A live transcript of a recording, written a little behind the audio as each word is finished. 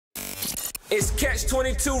It's Catch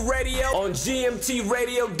 22 Radio on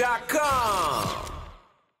GMTradio.com.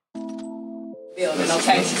 Okay,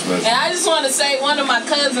 and I just want to say, one of my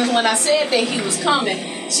cousins, when I said that he was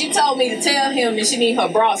coming, she told me to tell him that she need her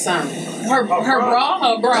bra sign. Her bra.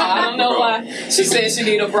 I don't know why she said she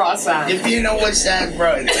need a bra sign. If you know what size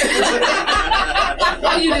bra it is.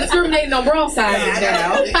 Oh, you discriminating on bra sizes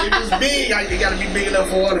now. If it's big, you gotta be big enough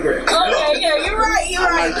for autograph. Okay, yeah, you're right.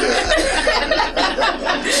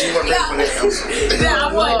 She wasn't ready for that. I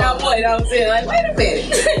was saying, like, wait a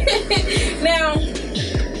minute. Now,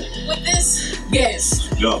 with this guest,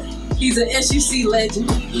 he's an SUC legend.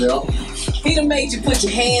 Yeah. He done made you put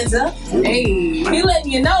your hands up. Hey. He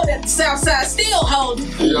letting you know that the South Side still holding.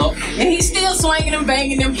 Yeah. And he's still swinging and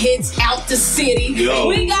banging them hits out the city. Yo.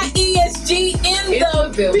 We got E.S.G. in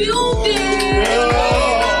the building.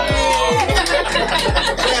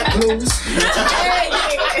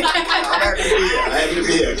 I'm happy to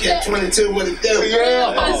be here. Catch 22 with it.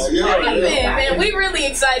 Man, we really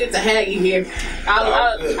excited to have you here.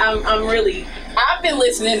 I've been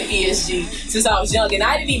listening to E.S.G. since I was young, and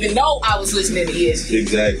I didn't even know I was listening to E.S.G.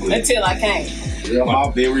 Exactly. until I came. Yeah, my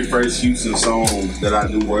very first Houston song that I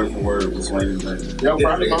knew word for word was Wayne and Wayne. Yeah,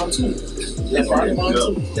 probably mine too. That's probably mine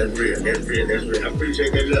too. That's real. I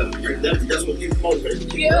appreciate that love. That's what keeps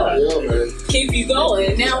motivated. Yeah, man. keep you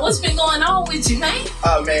going. Now, what's been going on with you, man?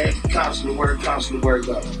 Oh, man, constant work.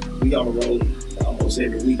 We on the road almost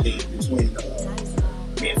every weekend between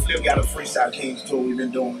me and Flip got a Freestyle Kings tour we've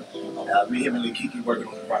been doing. Me, him, and Lil Kiki working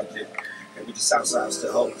on the project. And with the Southside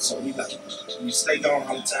still holding. So we stay going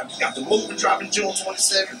all the time. We got the movie dropping June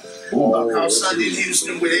 27th. Called Sunday in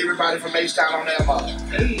Houston with everybody from H-Town on that mother.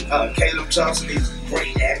 Caleb Johnson, he's a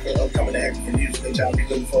great actor, upcoming actor from Houston. Y'all be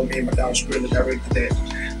looking for me and my dog Skrilla directed that.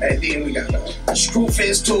 And then we got a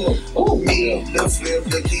Screwfest tour. Me, Lil Flip,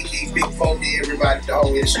 Lil Kiki, Big Funky, everybody, the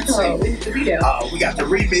whole issue. We got the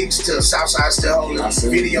remix to Southside Still Holding.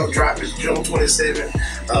 Video dropping June 27th.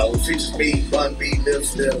 It features me, Bun B, Lil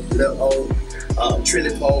Flip, Lil O,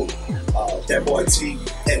 Trilly Poe, that boy T,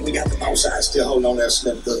 and we got the outside still holding on that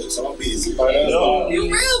Slim Thug, so I'm busy. You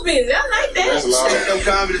real busy, I like that. Stand-up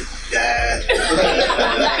comedy.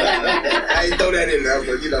 I ain't throw that in there,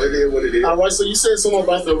 but it is what it is. All right, so you said something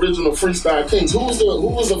about the original Freestyle Kings. Who was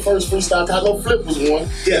the first Freestyle King? I know Flip was one,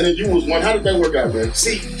 and then you was one. How did that work out, man?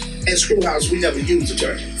 See, at Screwhouse, we never used the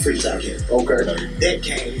term Freestyle King. Okay. That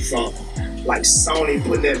came from like Sony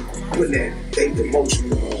putting that they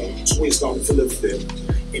promotional twist on for Lil Flip.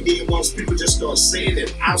 And then once people just start saying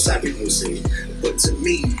it, outside people will say it. But to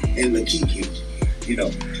me and Lil Kiki,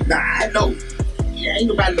 now I know ain't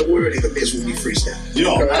nobody in the world that can mess with me freestyle.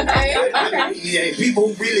 Yeah, people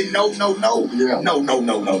who really know. No.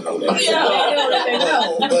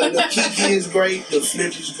 But Lil Kiki is great, Lil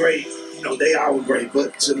Flip is great. They all were great.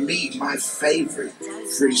 But to me, my favorite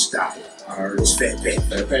freestyle was Fat Pat.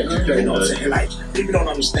 You know what I'm saying? Like, people don't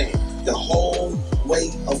understand the whole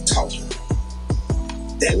way of talking.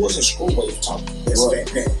 That wasn't Screw way of talking. That's Fat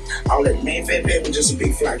Pat. All that, man, Fat Pat was just a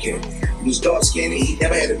big fly cat. He was dark skinned and he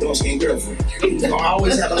never had a dark skinned girlfriend. He was gonna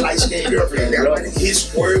always have a light skinned girlfriend.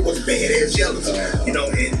 His word was badass jealous.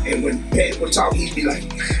 And when Pat would talk, he'd be like,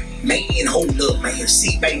 man, hold up, man.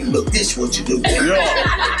 See, baby, look, this what you do.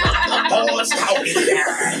 Boys talking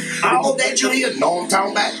down. All that you hear, know what I'm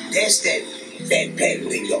talking about? That's that Fat Pat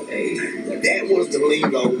lingo. That was the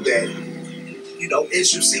lingo that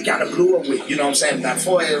SUC kind of blew up with, you know what I'm saying? Now,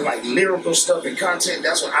 for like lyrical stuff and content,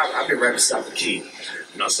 that's what I've been rapping since I was a kid.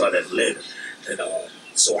 I started at 11. And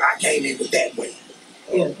so I came in with that way.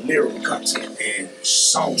 Lyrical content and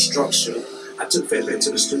song structure. I took Fat Pat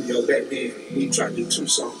to the studio back then. We tried to do 2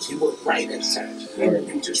 songs. He wasn't right at the time.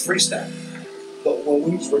 He was just freestyle. But when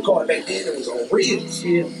we was recording back then, it was on reels.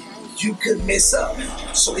 You could mess up.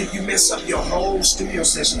 So if you mess up, your whole studio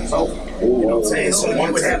session is over. You know what I'm saying? So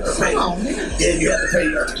you would have to pay. You have to pay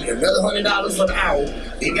another $100 for the hour.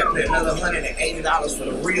 Then you got to pay another $180 for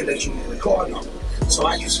the reel that you were recording on. So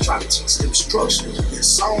I used to try to teach them structure in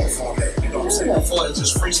song format. You know what I'm saying? Before it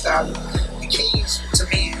just freestyle. The keys to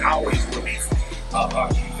me always would be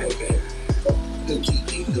the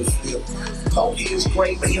key, the feel. Pokey is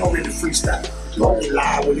great, but he don't really freestyle. He only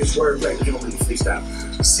lie with his word record. He don't really freestyle.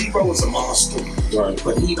 Zero is a monster,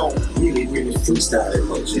 but he don't really freestyle that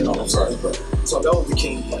much. You know what I'm saying? So that was the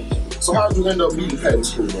king like that. So how did you end up meeting Pat in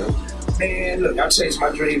school, man? Man, look, I chased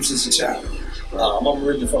my dreams since a child. I'm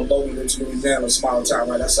originally from Logan, Louisiana, a small town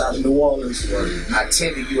right outside of New Orleans. I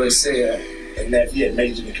attended USL and Lafayette,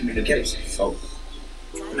 majored in communications. So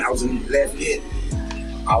when I was in Lafayette,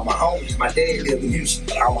 all my homies, my dad lived in Houston,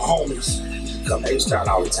 but all my homies come to H-Town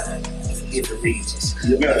all the time. different reasons.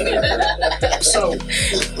 So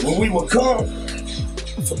when we would come,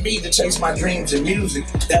 for me to chase my dreams in music,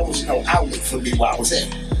 that was no outlet for me where I was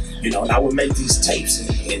at. And I would make these tapes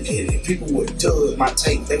and people would dub my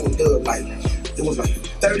tape. They would dub it was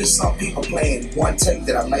 30-some people playing one tape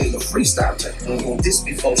that I made, a freestyle tape. This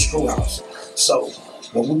before Screwhouse. So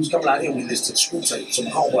when we was coming out here, we listened to the screw tape. So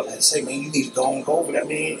my homeboy say, man, you need to go over there,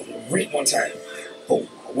 man. Rent one time. Boom.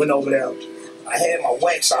 I went over there. I had my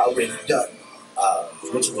wax already done,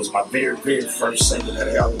 which was my very, very first single that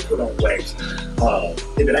I ever put on wax.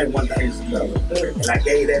 If it ain't one thing, it's another. And I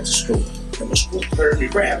gave that to Screw. And when Screw heard me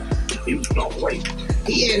rap, he was blown away.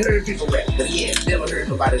 He had heard people rap, but he had never heard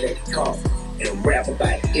nobody that could come and rap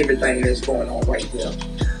about everything that's going on right there.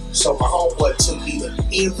 So my homeboy took me to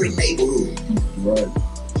every neighborhood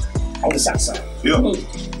on the south side. Yeah.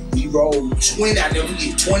 We rolled 20, I never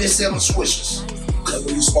get 27 swishers. Cause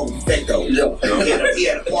we smoking Vecto. He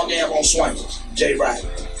had a Park Ave on Swingers, J. Ryder.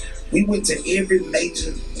 We went to every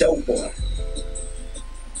major dope boy.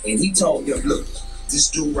 And he told them, look, this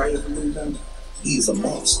dude right here, he is a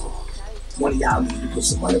monster. One of y'all need to put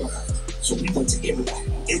some money behind him. So we went to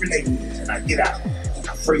everybody, every neighborhood, and I get out, and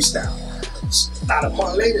I freestyle. About a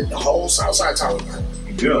month later, the whole Southside talking about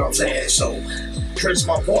it. You know what I'm saying? So,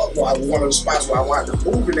 Christmas Park was one of the spots where I wanted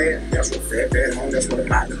to move in there. That's what Fat Bad Home, that's where the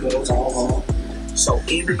Lightning Boys on home. So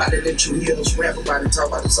everybody that you hear us rap about and talk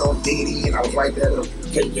about this on Diddy, and I was right there,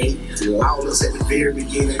 KK, all us at the very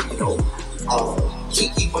beginning,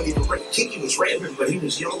 Kiki wasn't even right. Kiki was rapping, but he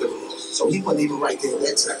was younger than us, so he wasn't even right there at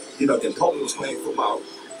that time. Then Kobe was playing football,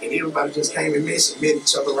 and everybody just came and met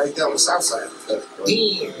each other right there on the south side.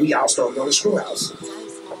 Then we all started going to Screwhouse.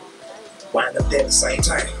 Wind up there at the same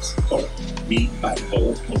time. Me, Bobby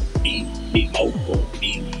Bo, me, Big Mo,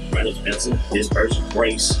 me, Brother Spencer, this person,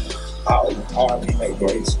 Grace, all R&B made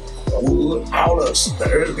Grace. Wood, all us, the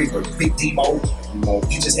early people, Big D-Mo,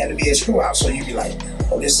 you just had to be at Screwhouse, so you be like,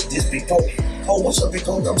 oh, this Big Pope. Oh, what's up, Big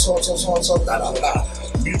Pope? I'm so, da.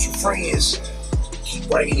 Mutual friends keep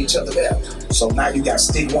bringing each other there. So now you got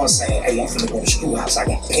Stick One saying, hey, I'm finna go to Screwhouse. I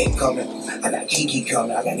got Pink coming, I got Kiki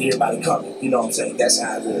coming, I got everybody coming. You know what I'm saying? That's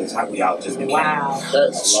how it was, how we all just became. Wow.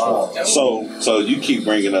 That's long. So you keep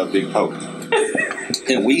bringing up Big Pope.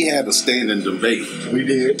 And we had a standing debate. We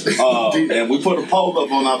did. And we put a poll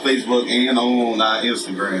up on our Facebook and on our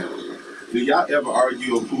Instagram. Do y'all ever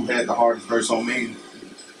argue of who had the hardest verse on MANN?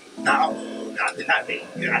 No, not me.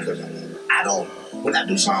 I don't, when I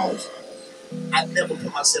do songs, I never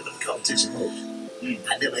put myself in the competition mode.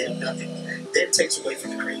 I never have nothing. That takes away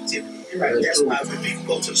from the creativity. Right? That's why when people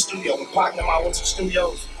go to the studio, when Park and I went to the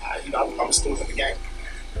studios, I'm a student of the game.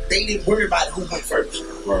 They didn't worry about who went first.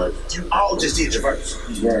 Right. You all just did your verse.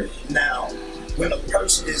 Right. Now, when a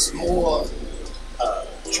person is more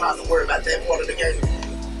trying to worry about that part of the game,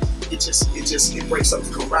 it breaks up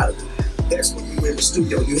the camaraderie. That's when you in the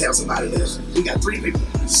studio, you have somebody that's, we got 3 people,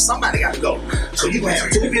 somebody got to go. So you gonna have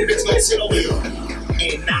 2 people that's gonna sit over here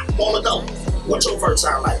and not wanna go. What your verse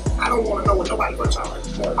sound like? I don't wanna know what nobody's verse sound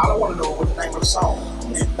like. I don't wanna know what the name of the song.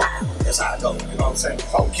 And bam, that's how I go. You know what I'm saying?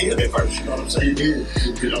 Oh, kill that verse, you know what I'm saying? You did.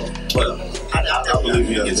 But I believe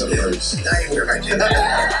you had that verse. I ain't worried about that.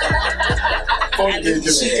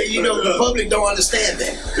 The public don't understand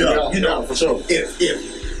that. Yeah, for sure.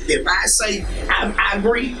 If I say I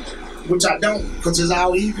agree, which I don't, because it's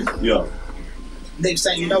all even. Yeah. Next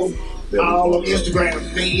thing you know, all on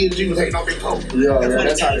Instagram, E.S.G was hating on Big Pope. Yeah,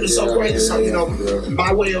 that's how it is. So great. So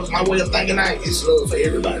my way of thinking that is love for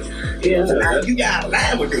everybody. Yeah. So now you got to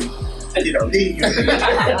lie with me. But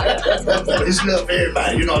it's love for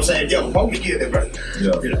everybody. You know what I'm saying? Yo, Pope can get that right.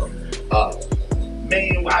 Yeah.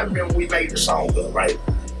 Man, I remember we made the song good, right?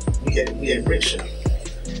 We had Rick Show,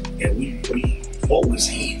 and we always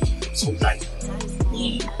had so like,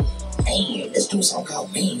 man, let's do a song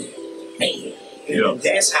called Man. And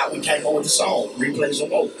that's how we came up with the song, Replay Some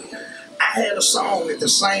More. I had a song at the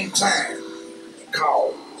same time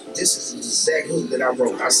called, this is the exact hook that I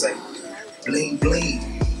wrote. I say, bling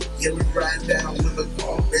bling, yeah, we ride down with the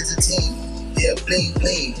as a team, yeah, bling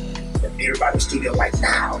bling. And everybody in the studio like,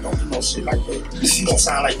 nah, don't do no shit like that. You don't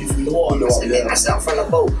sound like you from New Orleans. I sound from the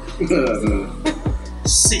boat.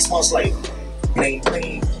 6 months later, bling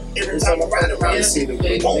bling. Every time I ride around, you see the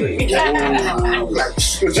big boom. The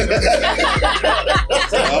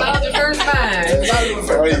first time.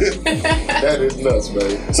 That is nuts,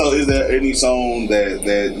 man. So is there any song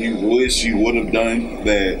that you wish you would have done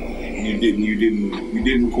that you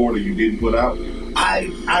didn't record or you didn't put out?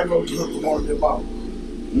 I wrote the hook for Morning Ball.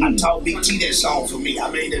 I taught Big T that song for me. I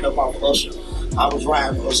made it up off of Usher. I was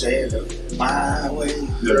riding with Usher, had the My Way.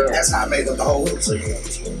 Yeah. That's how I made up the whole hook. So,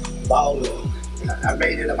 Baller, I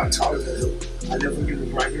made it up. I taught it to him. I never knew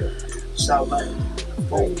it right here. So, like,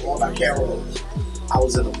 boom, all my cameras. I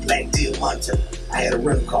was in a black Diamante. I had a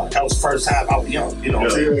rental car. That was the first time I was young, you know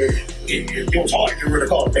what I'm saying? It was hard to get a rental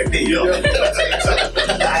car back then, you know?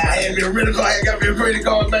 I had me a rental car, I got me a credit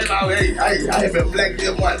card, man. I had me a black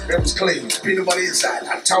Diamante. That was clean. Peanut butter inside.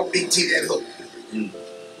 I taught Big T that hook.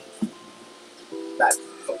 Like,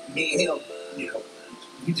 me and him, you know,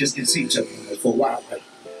 we just didn't see each other for a while, right?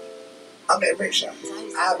 I'm at Red Shop.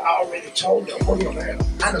 I've already told them what I'm at.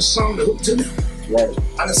 I done sung the hook to them. Right.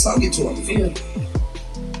 I done sung it to them.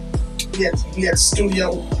 We had the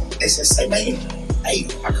studio. They said, say, man. Hey,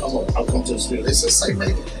 I come to the studio. They said, say,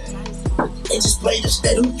 man. They just played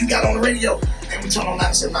that hook you got on the radio. And we turned on that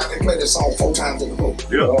and said, man, they played that song 4 times in the book.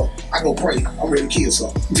 Yeah. I go pray. I'm ready to kill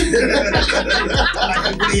something.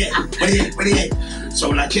 I'm like, where he at? So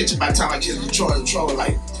when I catch it, by the time I catch Detroit,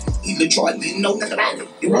 like, Detroit didn't know nothing about it.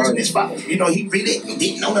 It wasn't his fault. You know, he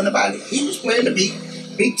didn't know nothing about it. He was playing the beat.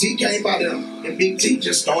 Big T came by them, and Big T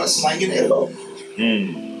just started slinging that hook.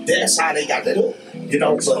 That's how they got that hook. You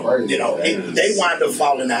know, but, you know, they wound up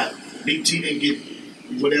falling out. Big T didn't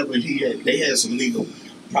get whatever he had. They had some legal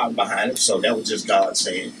problem behind it, so that was just God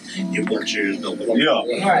saying, you work yours, no one. Yeah,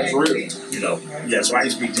 that's real. You know, yeah, so I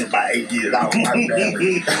used to be 10 by 8 years out.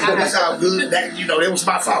 That's how good that, you know, it was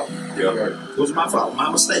my fault. Yeah. It was my fault, my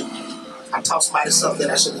mistake. I taught somebody something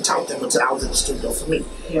that I shouldn't have taught them until I was in the studio for me.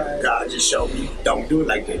 Right. God just showed me, don't do it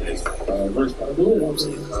like that.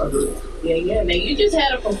 Yeah. Now, you just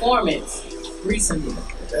had a performance recently.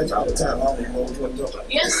 That's all the time. I don't even know what you're talking about.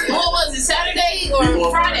 Yes, what was it, Saturday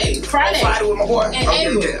or Friday? Friday with my boy. Yeah. I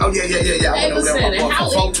went over there with my boy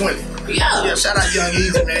for 420. Yeah, shout out to Young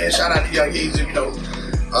Easy, man. Shout out to Young Easy, you know.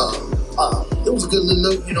 It was a good little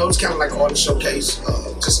look, you know, it was kind of like an artist showcase,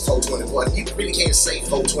 just a 420 boy. You really can't say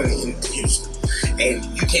 420 in Houston. And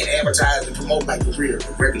you can't advertise and promote like the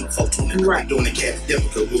regular 420. Right. Doing the Catch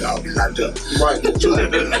because we all be locked up. Right.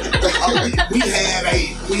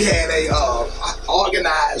 we had a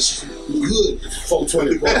organized good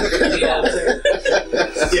 420 boy.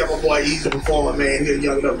 Yeah, my boy, he's a performer, man. He's a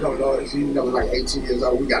young enough coming artist. He's like 18 years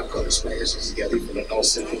old. We got a couple of smashes together from the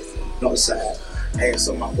north side. And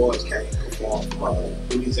some of my boys came to perform from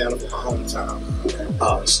Louisiana, from my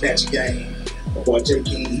hometown. Snatch Game. My boy J.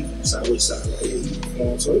 King, he from Southwest Side. He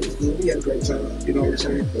performed, so it was good. We had a great time. You know what I'm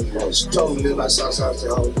saying? She told me to live like Southside. I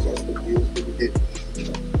said, oh, that's what we did.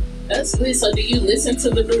 That's good. So do you listen to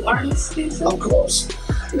the new artists? Of course.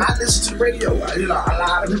 I listen to the radio. You know, a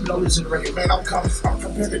lot of people don't listen to the radio. Man, I'm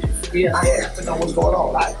competitive. Yeah. I have to know what's going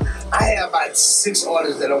on. I have like 6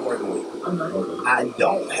 artists that I'm working with. I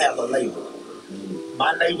don't have a label.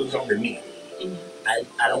 My label's under me. I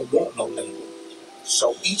don't want no label.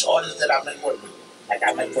 So each artist that I may work with, like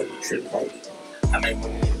I may work with Trip Cody, I may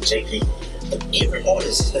work with JP, but every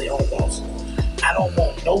artist is their own boss. I don't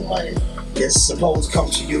want no money that's supposed to come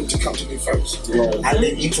to you to come to me first. I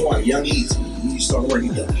let each one, Young Easy, you start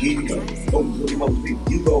working done. Here you go. Go with your most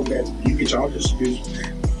people. You go there, you get your own distribution,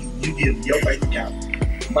 you give your bank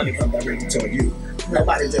account, money comes directly to you.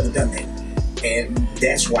 Nobody's ever done that. And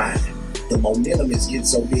that's why the momentum is getting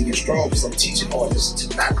so big and strong, because I'm teaching artists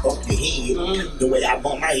to not bump your head the way I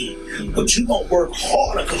bump my head. But you gonna work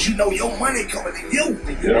harder because you know your money coming to you.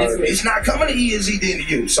 It's not coming to E.S.G than to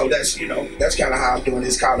you. So that's, you know, that's kind of how I'm doing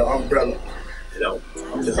this kind of umbrella. You know,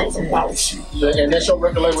 I'm just on some wild shit. And that's your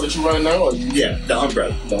record label that you run now? Or? Yeah, the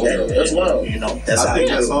umbrella. That's wild. You know, I think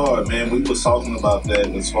that's hard, man. We was talking about that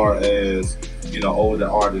as far as, you know, older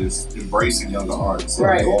artists embracing younger artists.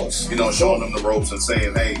 Right. You know, showing them the ropes and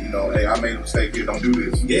saying, hey, you know, hey, I made a mistake here, don't do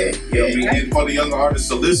this. Yeah. You know what I mean? And for the younger artists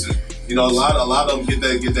to listen. You know, a lot of them get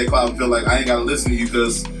that clout and feel like I ain't gotta listen to you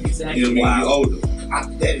because you know what I mean, you're older.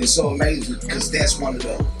 That is so amazing, because that's one of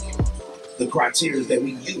the criteria that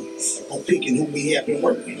we use on picking who we have been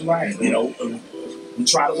working with. Right. You know, we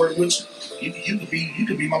try to work with you. You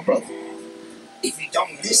could be my brother. If you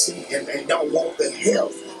don't listen and don't want the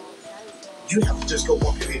help, you have to just go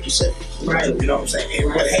walk your head yourself. Right. You know what I'm saying?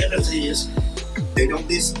 And what happens is they don't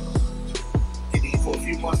listen. And then for a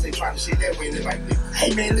few months they try to sit that way and they're like,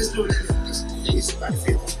 hey man, let's do this. It's about to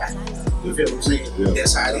fit the spot. You feel what I'm saying? Yeah.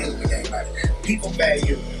 That's how it is in the game. Like, people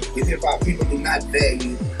value, in hip hop, people do not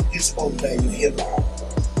value, you're supposed to value hip hop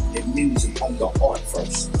and music on the art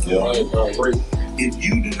first. Yeah, if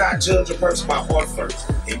you do not judge a person by art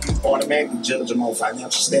first, if you automatically judge them on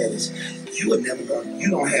financial status, you are never going.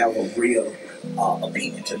 You don't have a real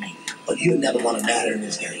opinion to me, but you're never going to matter in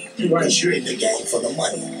this game because you're in the game for the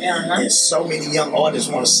money. And so many young artists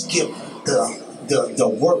want to skip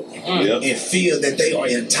the work and feel that they are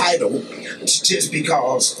entitled just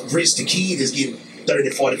because Rich the Kid is getting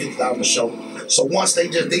 $30,000, $40,000 a show. So once they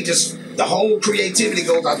just the whole creativity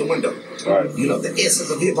goes out the window. Right. You know, the essence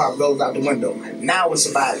of hip hop goes out the window. Now it's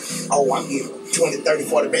about, I'm getting 20, 30,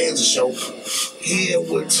 40 bands a show. Hear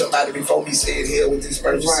what somebody before me said, hear what this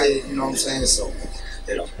person said, you know what I'm saying? So,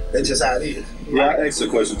 you know, that's just how it is. Yeah, I asked a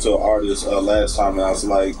question to an artist last time, and I was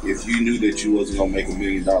like, if you knew that you wasn't gonna make $1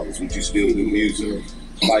 million, would you still do music?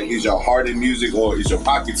 Like, is your heart in music or is your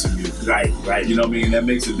pockets in music? Right. You know what I mean? That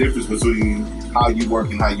makes a difference between how you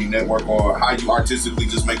work and how you network, or how you artistically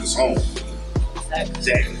just make a song.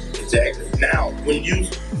 Exactly. Now, when you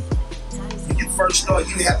first start,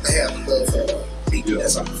 you have to have love for people.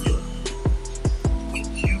 That's how I feel. When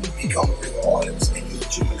you become a bigger artist and you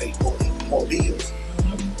accumulate more bills,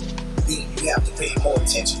 then you have to pay more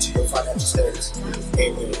attention to your financial status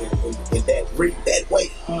in that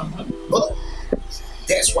way. But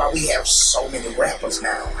that's why we have so many rappers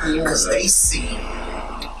now, because they see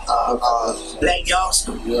black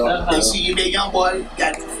youngster. They see you, that young boy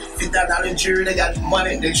got $50,000 in jury, they got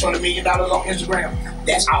money, they showing $1 million on Instagram.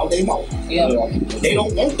 That's all they want. They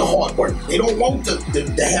don't want the hard work. They don't want to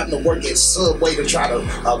have to work at Subway to try to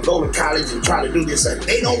go to college and try to do this.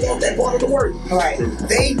 They don't want that part of the work. Right.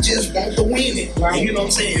 They just want to win it. Right. And you know what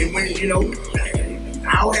I'm saying? And when, you know,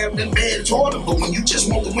 I don't have them bad toward them, but when you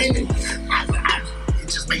just want to win it, it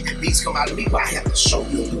just make the beats come out of me. But I have to show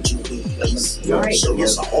you and put you in a place. Right. So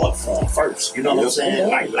it's an art form first. You know what I'm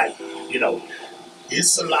saying? Like, you know,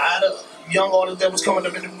 it's a lot of young artists that was coming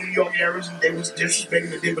up in the New York areas, and they was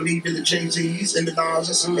disrespecting, and they believed in the Jay-Z's and the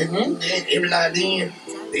Nas's, and then every now and then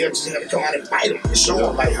they'll just have to come out and fight them and show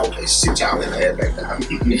them like, okay, sit y'all in the head back down.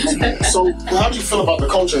 So how do you feel about the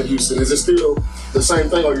culture in Houston? Is it still the same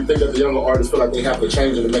thing, or you think that the younger artists feel like they have to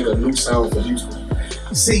change it to make a new sound for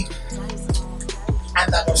Houston? See, I'm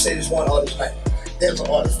not gonna say this one artist name. There's an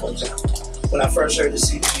artist, for example. When I first heard the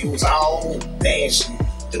CD, he was all bashing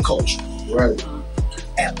the culture. Right.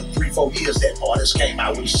 After 3-4 years, that artist came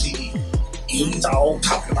out with a CD. He's all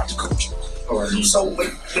talking about the culture. Right. So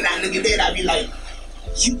when I look at that, I be like,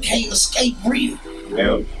 you can't escape real.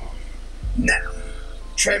 Yeah. Now,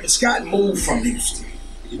 Travis Scott moved from Houston.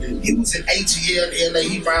 He was in ATL, LA,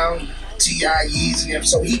 he found T.I., Yeezy, and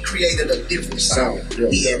so he created a different sound.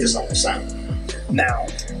 He had his own sound. Now,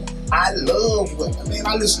 I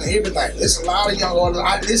listen to everything. There's a lot of young artists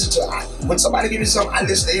I listen to. When somebody give me something, I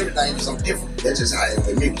listen to everything because I'm different. That's just how I am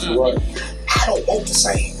with music. Right. I don't want the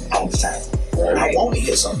same all the time. Right. I want to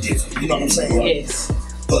hear something different. You know what I'm saying? Yes.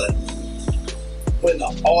 But when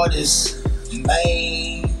the artist's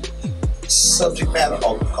main subject matter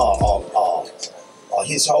or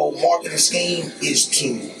his whole marketing scheme is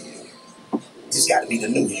this got to be the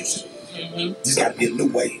new music. This got to be a new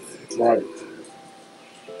wave. Right.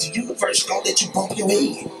 The universe gonna let you bump your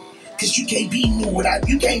head. Cause you can't be new without,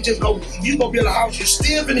 you can't just go, if you go build a house, you're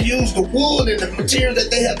still gonna use the wood and the material that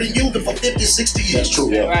they have been using for 50, 60 years. That's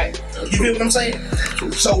true. Yeah. Right. You feel what I'm saying?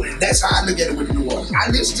 So that's how I look at it with the new ones. I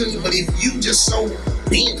listen to it, but if you just so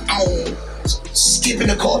bent on skipping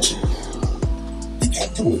the culture, you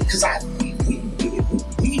can't do it. Cause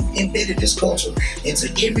we embedded this culture into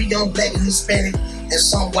every young black and Hispanic and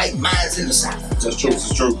some white minds in the South. That's true.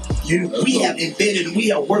 It's true. We have embedded and we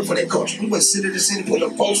have worked for that culture. We went sit in the city, put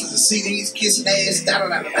up posters and CDs, kissing ass,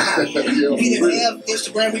 We didn't have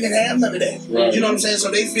Instagram, we didn't have none of that. Right. You know what I'm saying? So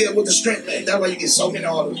they feel with the strength, man. That's why you get so many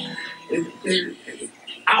artists.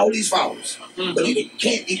 All these followers. But it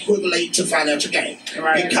can't equivalent to financial gain.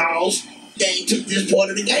 Right. Because they took this part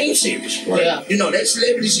of the game serious. Right? Yeah. You know, that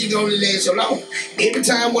celebrity shit only lasts so long. Every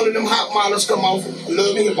time one of them hot models come off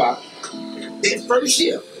Love and Hip Hop, that first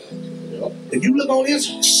year, if you look on this,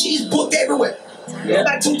 she's booked everywhere. Yeah.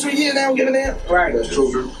 About 2-3 years now, giving that. Right. That's true.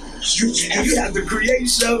 You have to create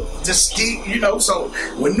stuff to stick, you know. So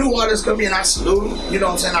when new artists come in, I salute them. You know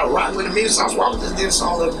what I'm saying? I rock with them. So I rock with this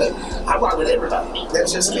song the other day. I rock with everybody.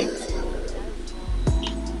 That's just me.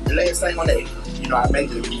 The last thing on that, you know, I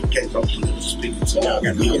make it in case I'm speaking to y'all.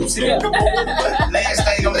 But last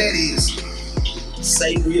thing on that is,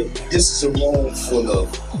 say real. This is a room full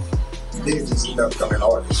of legends and upcoming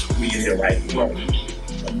artists. We in here right now.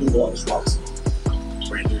 A new artist walks in.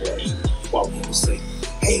 Brand new artist walks in and say,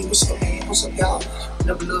 hey, what's up, man? What's up, y'all?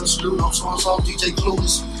 Never love salute. I'm so DJ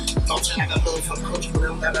Clueless. You know what I'm saying? I got love for the culture,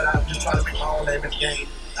 whatever. I'm just trying to make my own name in the game.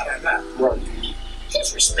 Right.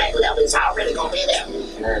 His respect level is already gonna be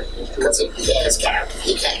there. Because he had his character.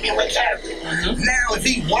 He came in with character. Now, if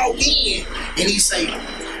he walk in and he say,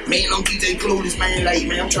 man, I'm DJ Clueless, man, like,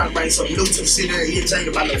 man, I'm trying to bring something new to the city. It ain't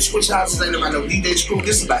about no switch houses, ain't about no DJ Screw.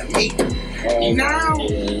 This is about me. Now,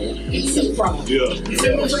 he's the problem. Yeah. You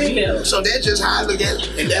feel what I'm saying? Yeah. So that's just how I look at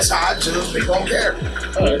it. And that's how I judge people on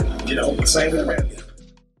character. You know, same way around here.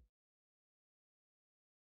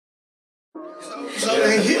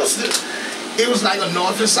 It was like a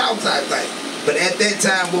north and south type thing. But at that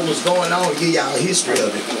time, what was going on, give y'all a history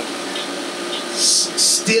of it.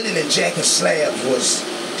 Stealing and jacking slabs was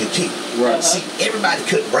the key. Right. See, everybody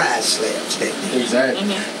couldn't ride slabs back then. Exactly.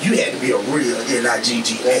 You had to be a real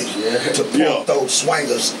N-I-G-G-A to park those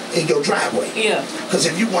swingers in your driveway. Yeah. Because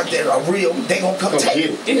if you weren't there a real, they gonna come take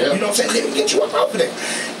it. You know what I'm saying? They can get you up off of there.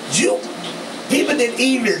 People didn't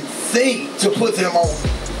even think to put them on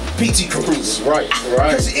PT Cruise. Right.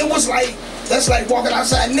 Because it was like, that's like walking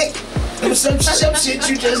outside naked. It was some shit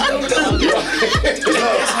you just don't do.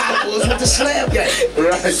 That's how it was with the slab game.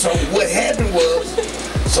 Right. So what happened was,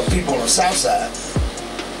 some people on the south side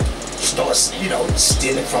start,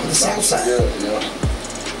 stealing from the south side.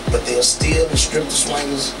 But they'll steal and strip the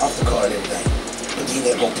swingers off the car and everything. But then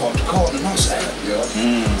they're gonna pump the car on the north side.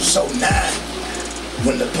 So now,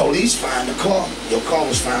 when the police find the car, your car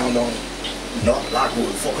was found on North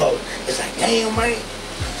Lockwood, it's like, damn, man,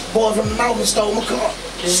 boy from the mountain stole my car.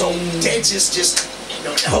 So that just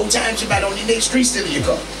the whole time you about on the next street stealing your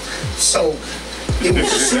car. So it was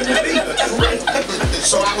super big.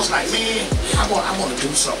 So I was like, man, I want to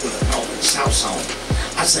do something with the north and the south song.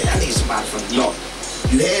 I say, I need somebody from the north.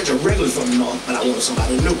 You had your regulars from the north, but I wanted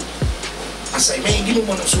somebody new. I say, man, give me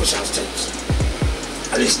one of them Switch House tapes.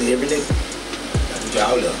 I listen to every day.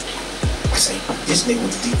 Y'all up. I say, this nigga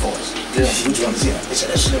with the deep voice. Which one is him? They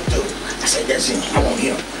said, that's Slim Dude. I say, that's him. I want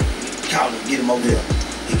him. Call him, get him over there.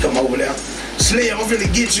 He come over there. Slim, I'm finna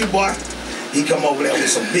get you, boy. He come over there with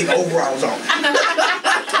some big overalls on.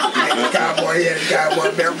 The cowboy,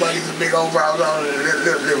 everybody with big overalls on.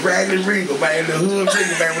 The raggedy regal, man. The hood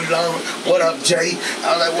regal, man, was long. What up, Jay?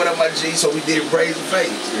 I was like, what up, my G? So we did Brazen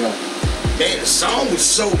Face. Man, the song was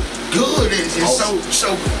so good and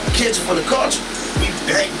so catchy for the culture. We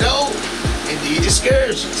backed out and did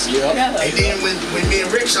excursions. And then when me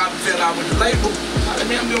and Rick Shop fell out with the label, I let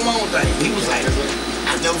me do my own thing. He was like,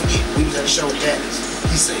 I'll never forget, we was at a show with Dallas.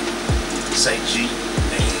 He said, say, G,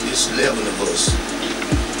 man, this 11 of us,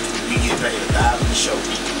 we get paid $1 a show.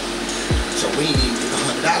 So we ain't even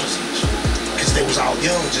get $100 each. Because they was all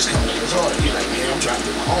young, just coming to this order. You're like, man, I'm trying to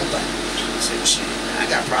do my own thing. I said, shit, I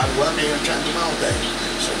got problems with me, I'm trying to do my own thing.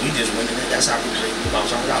 So we just went in there, that's how we created the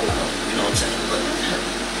Boss on Dollar, you know what I'm saying? But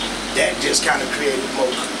that just kind of created more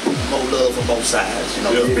love from both sides. You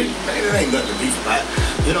know, man, it ain't nothing to beef about.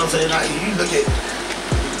 You know what I'm saying? Like, you look at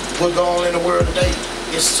what's going on in the world today,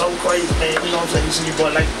 it's so crazy, man. You know what I'm saying? You see your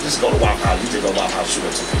boy, like, just go to Waffle House. You just go to Waffle House, shoot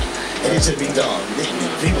up to people. And it should be done.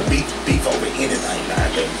 People beef over anything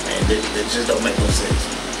nowadays, man. That just don't make no sense.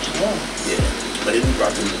 Yeah. But it brought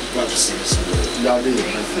the city some good. Y'all did.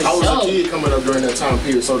 I was a kid coming up during that time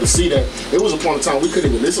period, so to see that, it was a point in time we couldn't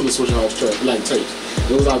even listen to Switch House like tapes.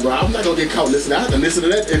 It was like, bro, I'm not gonna get caught listening. I had to listen to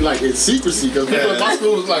that in secrecy, because people in my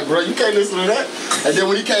school was like, bro, you can't listen to that. And then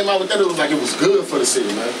when he came out with that, it was like it was good for the city,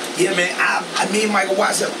 man. Yeah, man. Me and Michael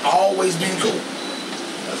Watts have always been cool.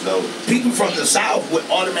 That's dope. People from the South would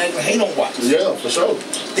automatically hate on Watts. Yeah, for sure.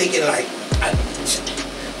 Thinking like,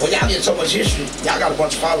 well, y'all get so much history. Y'all got a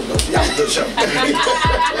bunch of followers though. Y'all a good show.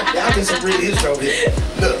 Y'all get some real history over here.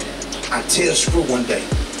 Look, I tell Screw one day,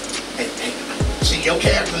 and see, your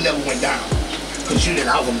character never went down, because you didn't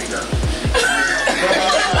offer me, girl.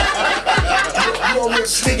 You over here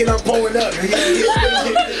sticking up, pulling up.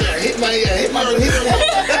 Hit my.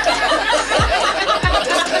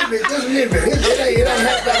 Just a little bit. It ain't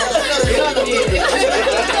half hour.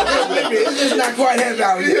 It's just not quite half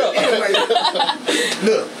hour. Anyway,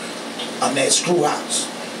 look, I'm at Screw House.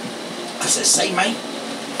 I said, say, man,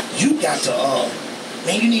 you got to,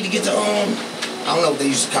 man, you need to get the, I don't know what they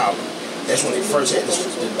used to call them. That's when they first had the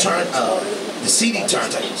CD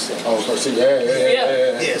turntables. Oh, first CD,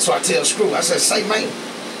 yeah. So I tell Screw, I said, say, man,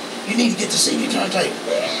 you need to get the CD turntable.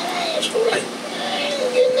 Screw like,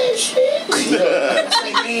 getting that shit. I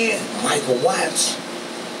say, man, Michael Watts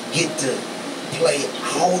get to play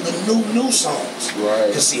all the new songs. Right.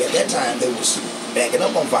 Because see, at that time they was backing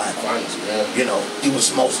up on vinyl. You know, it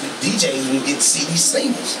was mostly DJs would get CD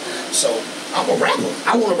singles. So I'm a rapper.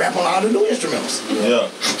 I want to rap on all the new instrumentals. Yeah.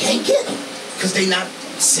 I can't get them because they not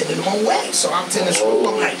sending them on wax. So I'm telling Screw,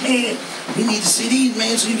 I'm like, man, we need the CDs,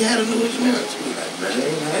 man, so you can have the new instrumentals. We're like, man,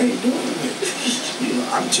 I ain't doing it. You know,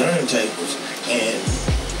 I'm turntables. And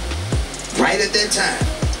right at that time,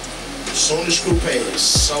 as soon as Screw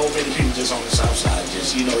passed, so many people just on the South Side,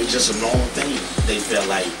 just, you know, it's just a normal thing. They felt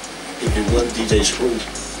like if it wasn't DJ Screw,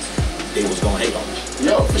 they was gonna hate on it.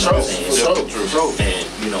 Yeah, for sure. And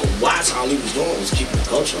you know, Watts, all he was doing was keeping the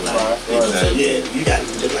culture alive. You know what I'm saying? Yeah, you got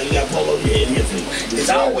Polo, it's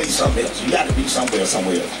always something else. You got to be somewhere else.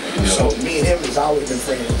 So me and him has always been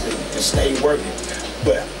friends and stayed working.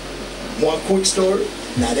 But one quick story.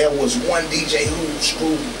 Now there was one DJ who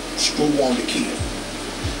Screw wanted to kill.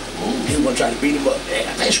 He was gonna try to beat him up.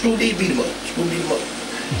 I think Screw did beat him up. Screw beat him up.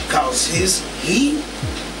 Cause he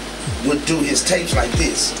would do his tapes like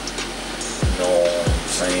this. You know what I'm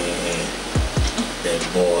saying? That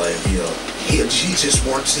boy, he just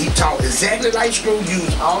wants, he talked exactly like Screw,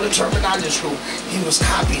 used all the terminology of Screw. He was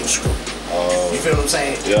copying Screw. You feel what I'm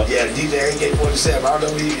saying? Yeah. Yeah, the DJ AK-47. I don't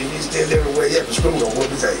know if he's still everywhere yet, but Screw gonna whoop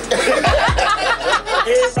his ass.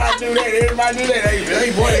 Everybody knew that.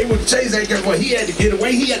 Hey, boy, they would chase that guy. He had to get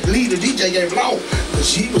away. He had to leave the DJ game alone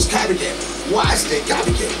because he was copycat. Watch that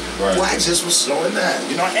copycat. Right. Watch just was slowing down.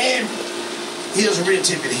 You know, and here's a real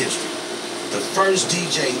tidbit of history. The first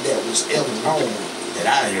DJ that was ever known that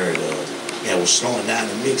I heard of that was slowing down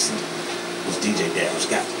and mixing was DJ Darryl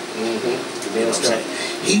Scott. You know what I'm saying?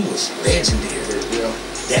 He was legendary. Yeah.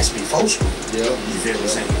 That's before Screw. Yeah. You feel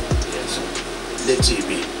what I'm saying? Yeah. So, little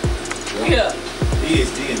tidbit. Yeah.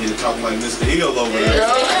 E.S.G in here talking like Mr. Hill over there.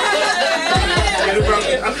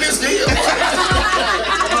 I'm Mr. Hill.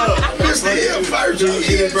 Mr. Hill first.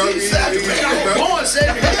 I was born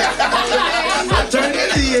second. I turned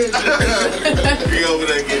into E.S.G. He over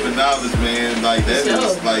there giving knowledge, man. Like that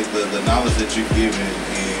is like the knowledge that you're giving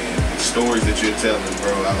and the stories that you're telling,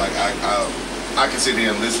 bro. I can sit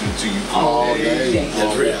here and listen to you all day.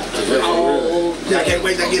 That's real. I can't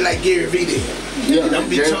wait to get like Gary V there. Yeah, I'm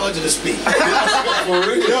be charged to speak. For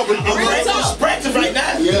real. Yeah, but I'm practice right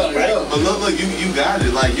now. Yeah, yeah. But look, you got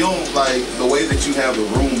it. Like you don't like the way that you have the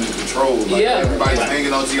room in control. Like everybody's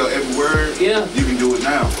hanging on to your every word. Yeah. You can do it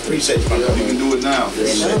now. Appreciate you. You can do it now.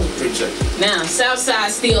 Appreciate you. Now,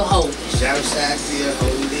 Southside still holding. Southside still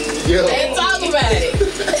holding. Yeah. Let's talk about it.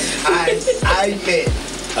 I met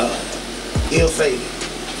ill-fated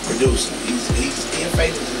producer. He's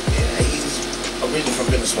ill-fated. He's originally from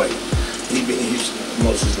Venezuela. He's been in Houston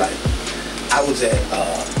most of his life. I was at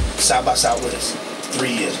South by Southwest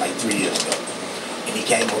 3 years ago. And he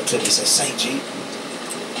came up to me and said, "Say, G,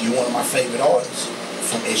 you one of my favorite artists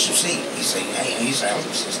from E.S.G." He said, I'm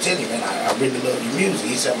just telling you, man, I really love your music.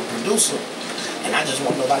 He said, I'm a producer. And I just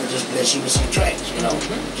want nobody to just bless you with some tracks, you know.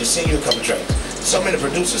 Just send you a couple tracks. So many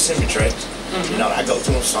producers send me tracks. You know, I go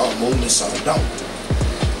through them, some move me, some don't.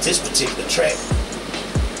 This particular track,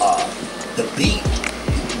 the beat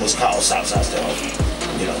was called Southside Still Holding.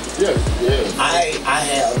 You know. Yeah.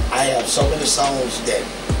 I have so many songs that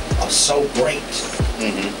are so great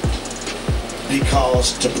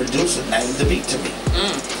because the producer named the beat to me.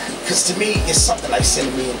 Because to me, it's something like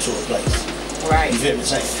sending me into a place. Right. You feel me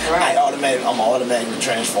saying? Right. I'm automatically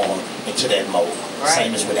transform into that mode. Right.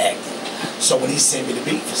 Same as with acting. So when he sent me the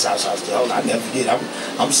beat for Southside Still Holding, I never forget.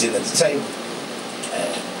 I'm sitting at the table.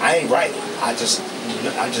 I ain't writing. I just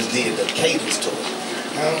did the cadence to it.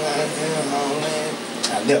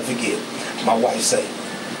 I'll never forget. My wife say,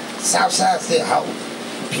 Southside Still Holding.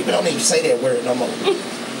 People don't even say that word no more.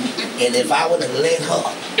 And if I would have let her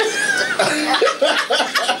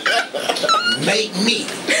make me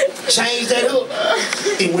change that up,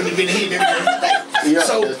 it wouldn't have been here every day.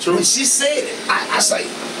 So when she said it, I say,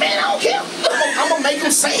 man, I don't care. I'm going to make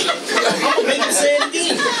them say it. I'm going to make them say it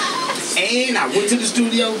again. And I went to the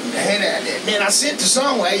studio, and I sent the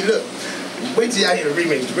song, hey, look, wait till y'all hear the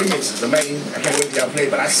remix. The remix is amazing. I can't wait till y'all play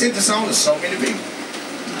it. But I sent the song to so many people.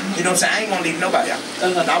 You know what I'm saying? I ain't going to leave nobody out.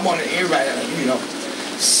 I wanted everybody out, you know.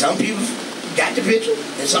 Some people got the picture,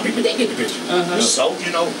 and some people didn't get the picture. So,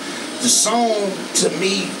 you know, the song to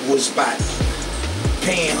me was by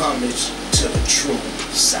paying homage to the true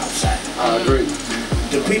Southside. I agree.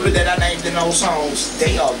 The people that I named in those songs,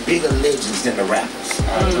 they are bigger legends than the rappers.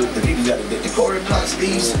 The people that the Corey Blunts,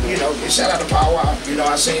 these, you know, shout out to Power Wow. You know,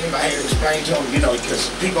 I seen him, I had to explain to him, you know,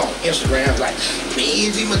 because people on Instagram like, man,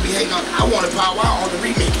 E.S.G must be hating on. I wanted Power Wow on the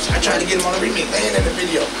remix. I tried to get him on the remix and in the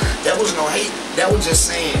video. That was no hate. That was just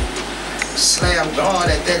saying, slam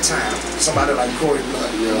God at that time. Somebody like Corey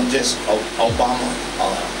Blunt, just Obama,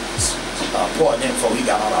 pardon him before he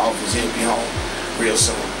got out of office. He'll be home real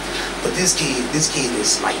soon. But this kid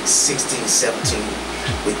is like 16, 17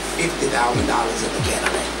 with $50,000 in the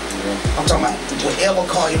Cadillac. I'm talking about whatever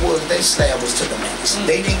car it was, their slab was to the max.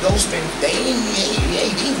 They didn't go spend, they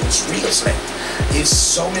was real slab. It's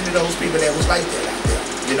so many of those people that was like that out there,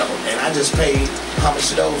 you know. And I just paid homage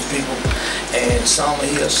to those people. And some are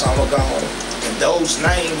here, some are gone. And those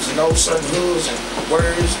names and those certain hoods and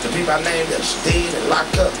words, the people I named that's dead and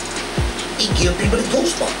locked up, it give people the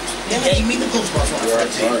goosebumps. It gave me the goosebumps when I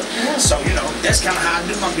first did. So, you know, that's kind of how I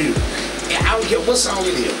do my music. And I don't care what song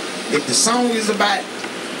it is. If the song is about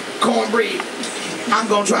cornbread, I'm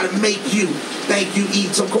going to try to make you think you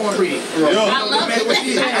eat some cornbread. I love it.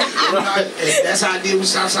 And that's how I did with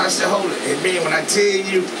Southside Still Holding. And man, when I tell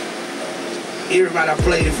you, everybody I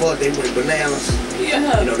played it for, they went bananas.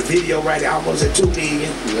 Yeah. You know, the video right there almost at 2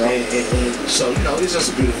 million. Yeah. And so, you know, it's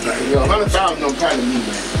just a beautiful thing. You know, 100,000 don't kind of me,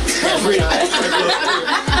 man.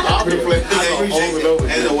 I'll be playing this over.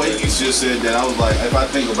 And the way you just said that, I was like, if I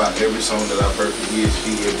think about every song that I've heard from E.S.G,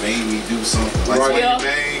 it made me do something. Like Swing Your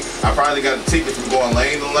Bang, I probably got a ticket from going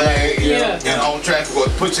lane to lane. Yeah. And on traffic, or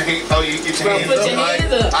put your hand, get your hands up.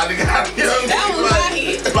 That was my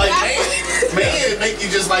hit. Like, man, make you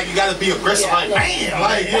just like, you gotta be aggressive. Like, man,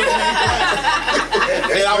 like, you know.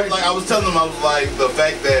 And I was telling them, I was like, the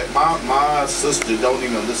fact that my sister don't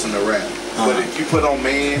even listen to rap. But if you put on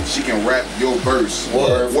MANN, she can rap your verse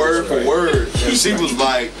word for word. And she was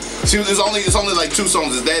like, it's only like 2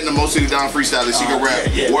 songs. It's that and the Most City Down freestyle that she can rap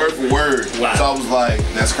word for word. Wow. So I was like,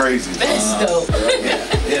 that's crazy. That's dope.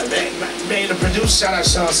 Yeah, man, the producer, shout out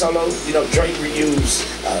Sean Solo. You know, Drake reused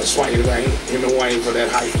Swing Your Bang, him and Wayne for that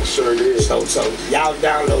hype. Sure did. So y'all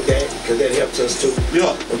download that because that helps us too.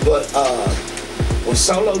 Yeah. But when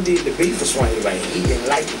Solo did the beat for Swing Your Bang, he didn't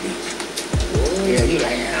like the beat. Yeah, he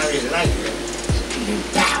like, I don't really like it.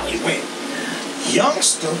 Pow, he went.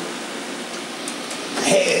 Youngster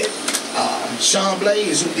had Sean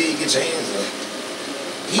Blaze, who did Get Your Hands Up.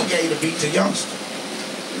 He gave the beat to Youngster.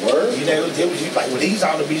 Word? You know, it was like, well, these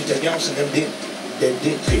are the beats that Youngster them did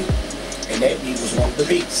pick. And that beat was one of the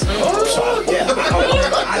beats. So, yeah,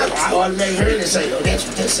 I already heard it say, oh, that's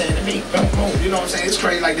what they're saying to me. You know what I'm saying? It's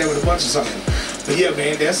crazy like that with a bunch of something. But yeah,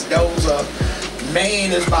 man,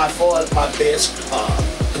 MANN is by far my best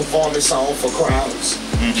performance song for crowds.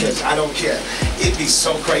 Because I don't care. It'd be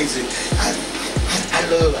so crazy. I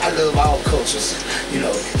love all cultures. You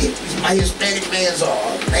know, my Hispanic fans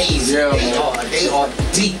are amazing. Yeah, they are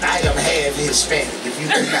deep. I am half Hispanic. If you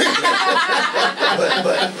think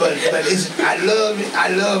but I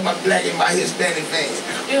love my black and my Hispanic fans.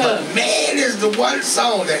 Yeah. But MANN is the one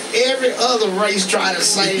song that every other race try to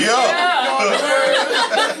sing. Man,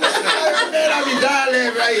 I be dying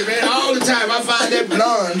laughing right here, man. All the time I find that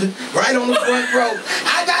blonde right on the front row.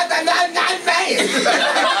 I got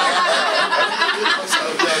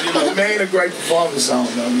you know, MANN a great performance song,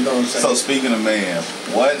 though. You know what I'm saying? So speaking of MANN,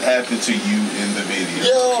 what happened to you in the video?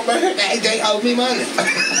 Yo, man, they owe me money.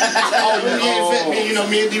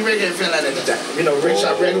 Me and D-Rick ain't feel like that at the time. You know, Rich,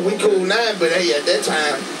 I reckon we cool now, but hey, at that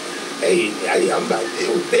time, I'm like, it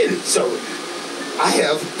was business. So I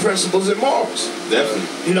have principles and morals.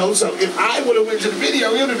 Definitely. You know, so if I would have went to the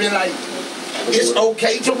video, it would have been like, it's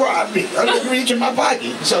okay to rob me. I'm gonna reach in my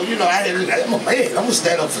pocket. So, you know, I'm a man. I'm gonna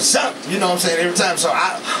stand up for something. You know what I'm saying? Every time. So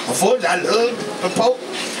unfortunately, I love the Pope.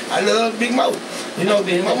 I love Big Mo. You know,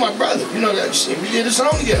 Big Mo, my brother. You know, we did a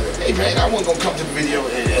song together. Hey, man, I wasn't gonna come to the video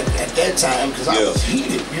at that time because I was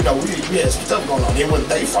heated. You know, we had some stuff going on. It wasn't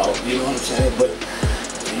their fault. You know what I'm saying? But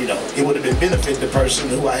you know, it would have been benefit the person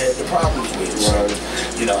who I had the problems with. So,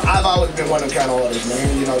 you know, I've always been one of them kind of artists,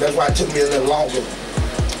 man. You know, that's why it took me a little longer.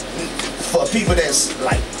 For people that's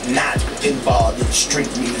like not involved in street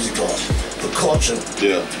music or the culture,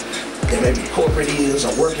 that maybe corporate is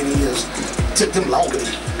or working is, it took them longer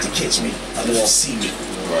to catch me or to see me.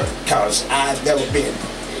 Because I've never been,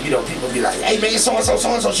 you know, people be like, hey man,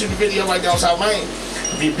 so-and-so shooting a video right down South Main.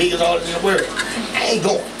 Be biggest artist in the world. I ain't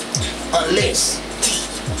going unless,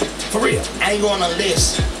 for real, I ain't going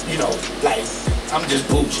unless, you know, like, I'm just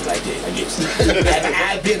bougie like that, I guess.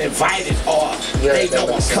 I've been invited or they know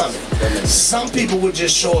I'm coming. Some people would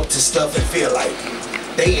just show up to stuff and feel like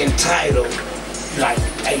they entitled, like,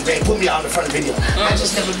 hey man, put me out in the front of the video. I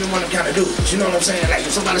just never been one of them kind of dudes, you know what I'm saying? Like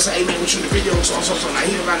if somebody say, hey man, we shoot the video, so I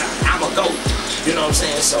hear about it, I'm a goat. You know what I'm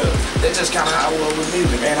saying? So that's just kind of how I was with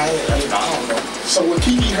music, man. I don't know. So when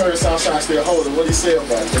Kiki heard Southside Still Holding, what did he say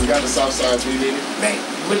about it? He got the Southside beat in it? Man,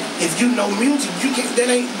 but if you know music, you can't.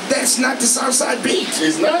 That's not the Southside beat.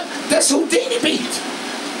 It's not? That's Houdini beat.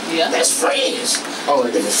 Yeah. That's Friends. Oh,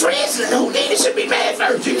 it is. Friends and Houdini should be mad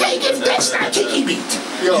first. You can't give that's not Kiki beat.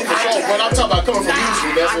 Yo, for sure. When I'm talking about coming from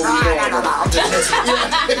music, that's what we're doing. No, I'm just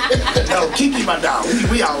messing. No, Kiki my dog.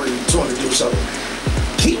 We always trying to do something.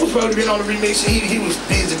 Kiki was supposed to be on the remix. He was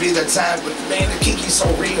busy at the time, but man, the Kiki's so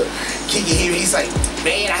real. Kiki here, he's like,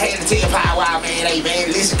 man, I had to tell Pow Wow, man, hey man,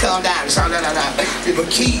 listen, calm down.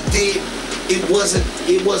 But Key did, it wasn't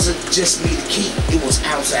just me, the Key, it was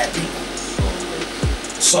outside people.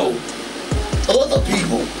 So other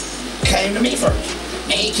people came to me first.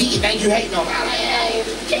 Hey Kiki, think you hating on me? I'm like, hey,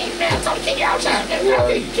 Kiki, man, I'm talking to Kiki outside.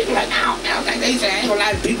 Kiki like, I don't think they say, I ain't gonna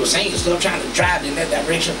lie to people saying stuff, trying to drive in that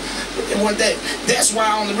direction. But one day, that's why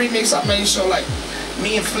on the remix I made sure like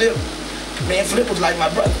me and Flip was like my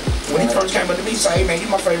brother. When he first came up to me, say, hey man, you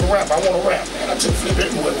my favorite rapper, I want to rap, man. I took Flip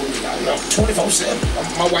everywhere with me,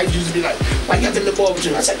 24/7. My wife used to be like, why you got the little boy with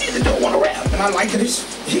you? I said, he don't want to rap, and I liked it.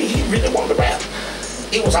 He really wanted to rap.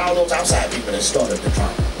 It was all those outside people that started the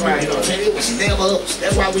drama. Right. You know what I'm saying? It was never us.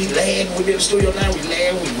 That's why we laugh when we be in the studio now. We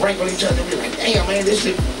laugh, we wrangle each other. We like, damn man, this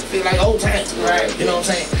shit feel like old times. Right. You know what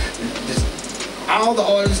I'm saying? All the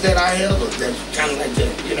artists that I held, that kind of like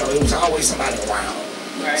that, you know, it was always somebody around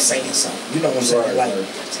saying something. You know what I'm saying? Like,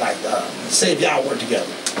 it's like, say if y'all work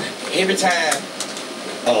together. Every time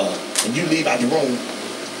when you leave out the room,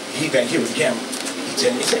 he back here with the camera.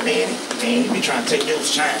 He said, man, you be trying to take your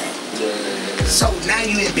shine. So now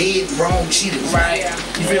you in bed, wrong, cheated. Right.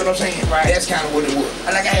 You feel what I'm saying? Right. That's kind of what it was.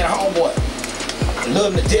 Like I had a homeboy. I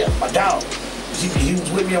love him to death, my dog. He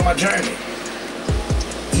was with me on my journey.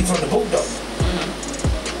 He from the boot though.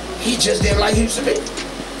 He just didn't like he used to be. You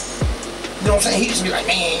know what I'm saying? He used to be like,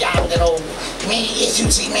 man, y'all that old, man,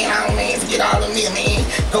 E.S.G, man, I don't, man, forget all of them niggas, man.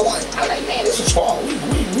 Go on. I'm like, man, this is fall.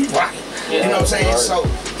 We rock it. You know what I'm saying? Right. So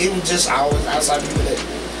it was just always outside people that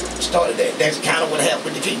started that. That's kind of what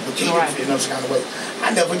happened with the key. You know, some kind of way.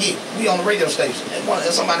 I never forget. We on the radio station, and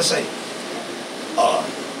somebody say,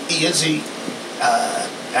 E.S.G,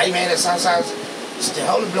 hey man, that Southside, the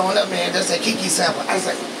Holy blowing up, man. That's that Kiki sample. I was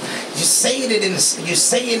like, you're saying it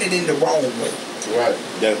in the wrong way. Right.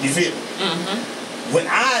 Yeah. You feel me? Mm-hmm. When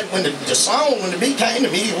the beat came to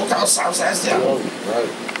me, it was called Southside Style. Right.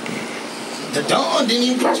 The Dawn didn't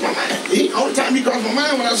even cross my mind. The only time he crossed my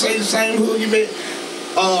mind when I say the same hood you met,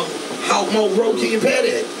 how Mo Bro King and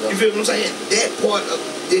Patty. You feel what I'm saying? That part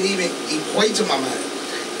didn't even equate to my mind.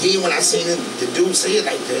 Then when I seen the dude say it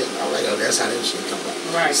like that, I was like, oh, that's how that shit come out.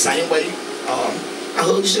 Right. Same way. I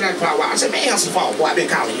heard this shit like Power. I said, man, that's the fault, boy. I've been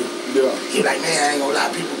calling you. Yeah. He like, man, I ain't gonna lie.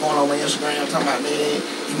 People going on my Instagram talking about, man,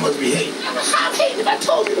 you must be hating. I'm like, how I'm hating if I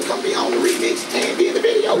told you to come be on the remix and be in the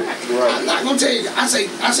video? Right. I'm not gonna tell you. I say,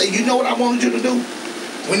 you know what I wanted you to do?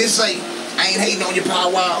 When it say, I ain't hating on your Power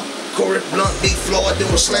Wow, Corey Blunt, Big Floyd,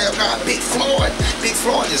 doing Slab God. Big Floyd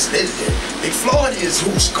is legendary. Big Floyd is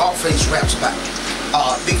who Scarface raps about.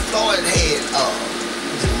 Big Floyd had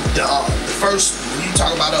the first, when you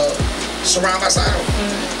talk about Surround by Sound,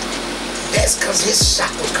 that's because his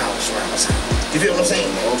shot was called Surround by Sound. You feel what I'm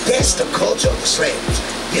saying? That's the culture of the slaves.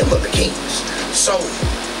 Them are the kings. So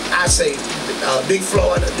I say, Big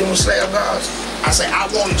Floyd doing Slab Gods, I say, I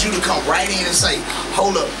wanted you to come right in and say,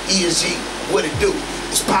 hold up, E.S.G, what it do?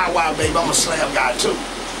 It's Power Wow, baby, I'm a Slab God too.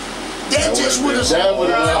 That just would have been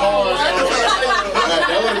hard. That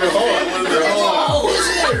would have been hard.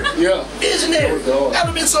 Yeah. Visionary. That would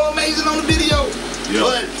have been so amazing on the video. Yeah.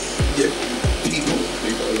 But people,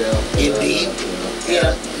 it did.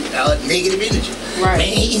 Negative energy. Right.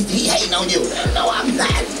 Man, he hating on you. No, I'm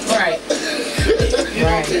not. Right.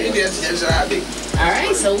 Right. That's how I do.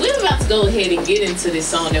 Alright, so we're about to go ahead and get into this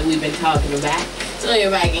song that we've been talking about. So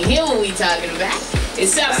everybody can hear what we're talking about.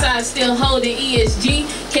 It's Southside still holding E.S.G.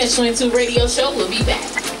 Catch XXII Radio Show. We'll be back.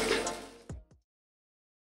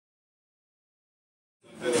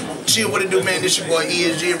 Chill, what it do, man? This your boy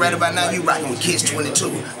E.S.G. Right about now, you rocking with Catch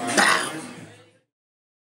XXII. Bow.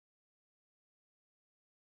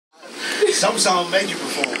 Some songs make you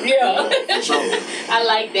perform. Yeah. I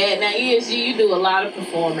like that. Now, E.S.G, you do a lot of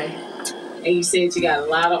performing. And you said you got a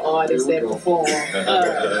lot of artists that perform.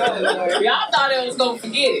 Y'all thought I was going to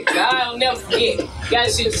forget it. I'll never forget it. Gotta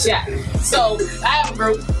shoot a shot. So, I have a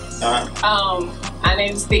group. My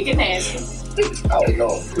name is Thick and Nasty. Oh,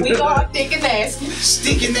 Lord. We are Thick and Nasty.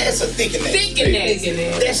 Stick and Nasty or Thick and Nasty? Thick and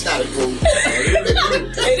Nasty. That's not a group.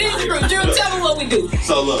 It is a group. Drew, tell me what we do.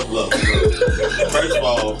 So, look. First of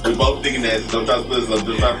all, we both Thick and Nasty. Don't try to split us up.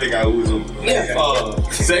 Just try to figure out who's who. Yeah.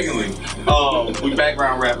 Secondly, we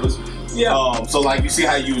background rappers. Yeah. So like you see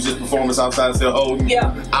how you was just performing outside still holding.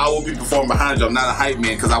 Yeah. I will be performing behind you. I'm not a hype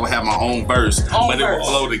man because I would have my own verse, it will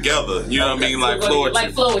flow together. You know what I mean? Like flow. You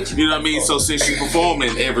know what I mean? So since you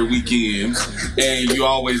performing every weekend and you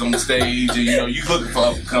always on the stage and you looking for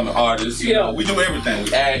upcoming artists, you know, we do everything.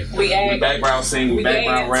 We act, we background sing, we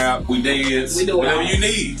background rap, we dance, we do whatever you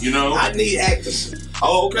need. You know. I need actors.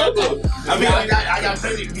 Oh, okay. Good. I mean, I got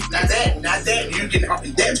plenty. Not that you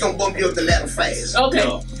can. That's gonna bump you up the ladder fast.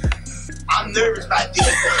 Okay. I'm nervous about this.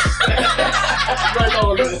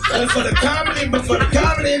 But for the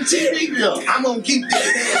comedy and TV, I'm gonna keep this.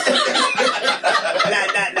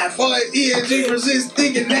 Now, for E.S.G resist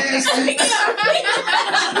Thick and Nasty.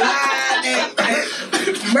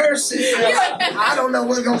 Mercy. I don't know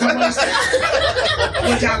what's gonna come on stage.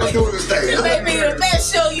 What y'all gonna do on the stage? It may be the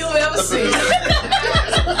best show you've ever seen.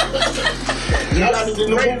 You got the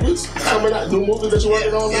new movies? Some of that new movies that you're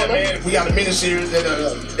working on now, man. We got a miniseries that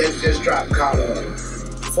just dropped called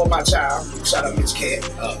for my child. Shout out Miss Cat.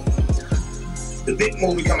 The big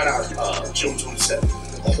movie coming out June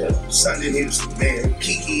 27th. Sunday in Houston, man.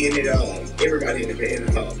 Kiki in it, everybody in the band.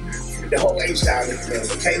 The whole age time in the band.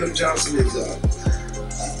 But Caleb Johnson is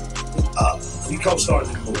he co-starred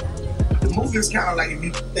the movie. The movie is kind of like if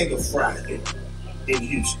you think of Friday in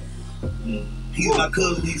Houston. He's my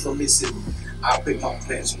cousin, he's from Mississippi. I picked my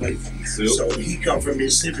plans away from him. So he come from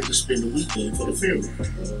Mississippi to spend the weekend for the funeral.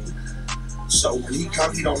 So when he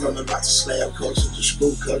come, he don't know nothing about the slab culture, the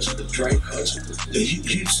screw culture, the drink culture, the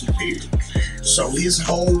Houston period. So his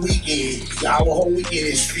whole weekend, our whole weekend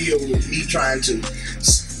is filled with me trying to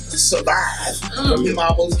survive from him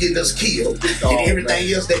almost getting us killed and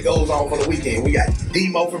everything else that goes on for the weekend. We got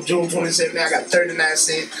Demo from June 27th. I got 39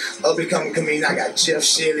 Cent, up-and-coming comedian. I got Jeff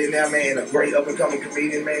Shelley in there, man, a great up-and-coming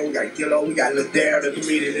comedian, man. We got Gillo, we got Ladare, the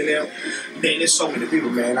comedian in there. Man, there's so many people,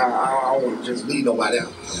 man. I don't want to just leave nobody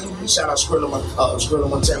out. And shout out Skrilla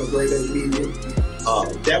Montana, great comedian.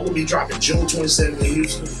 That will be dropping June 27th in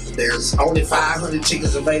Houston. There's only 500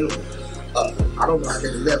 tickets available. I don't know how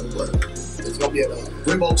many left, but it's going to be at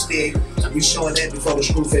Rimbo Stick. I'll be showing that before the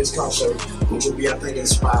Screwfest concert, which will be, I think,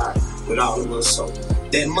 inspired with all of us. So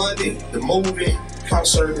that Monday, the movie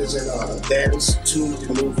concert is in Dallas. Tuesday,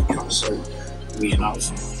 the movie concert. We in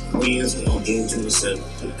Austin. Wednesday on June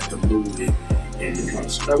 27th, the movie and the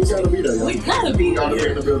concert. We gotta be there, y'all. We gotta be there.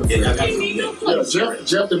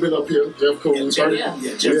 Jeff done been up here. Jeff Cole. Yeah.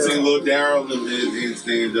 Jeff seen Lil Daryl and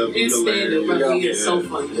stand up. It's stand up, but he is so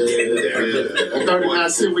funny. And 39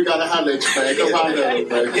 Cent, we gotta holler at you, man. Go holler at you,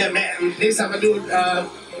 man. Yeah, man. Next time I do it,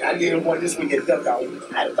 I did one this week at Duck Out.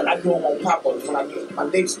 But I do them on pop-ups. When I do my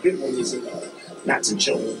next big one is in not to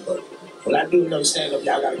June, but when I do another stand-up,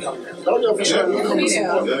 y'all gotta come down. Oh, yeah, for sure.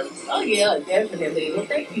 Oh, yeah, definitely. Well,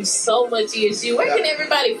 thank you so much, E.S.G. Where can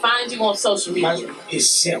everybody find you on social media? It's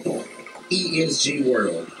simple. E.S.G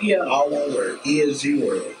World. Yeah. All one word. E.S.G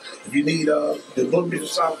World. If you need the book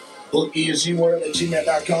business, book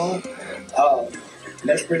ESGWorld@gmail.com.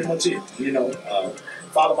 That's pretty much it. You know,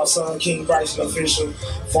 follow my son King Bryson official.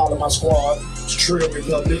 Follow my squad, Trill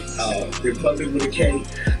Republic, Republic with a K.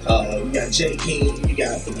 You got J King, you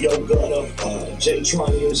got Yo Gutter, J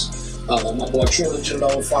Tronius, my boy Trilogy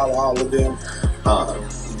Low. Follow all of them.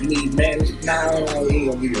 If you need management, nah, he ain't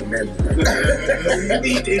gonna give you a management. If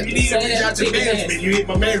you need to reach out to management, you hit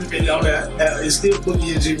my management on that. It's still Book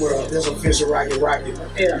ESG World. There's official Rocket.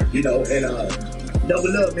 Yeah. You know, and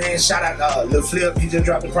double up, man. Shout out Lil Flip. He just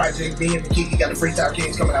dropped the project. Me and Kiki got the Freestyle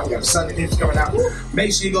Kings coming out. We got the Sunday Hits coming out.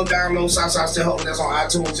 Make sure you go download Southside Still Holding. That's on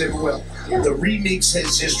iTunes everywhere. Yeah. The remix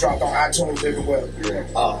has just dropped on iTunes everywhere. Yeah.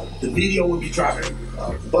 The video will be dropping.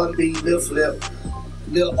 Bun B, Lil Flip,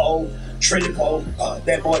 Lil O, Trinity Poe,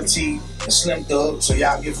 That Boy T, and Slim Thug. So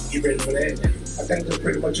y'all get ready for that. I think that's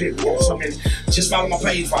pretty much it. So, man, just follow my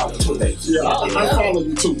page, follow 2 days. Yeah, I follow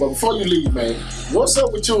you too. But before you leave, man, what's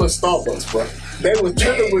up with you and Starbucks, bro? They was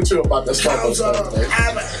tripping with you about the Starbucks stuff, man.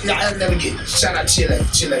 I'll never get it. Shout out Chile.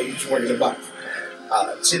 Chile used to work in the box.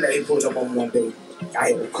 Chile, he pulled up on me one day. I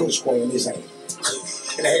had a Kush Boy in his hand.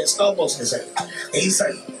 And I had Starbucks in his hand. And he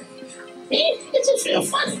said, man, it just feel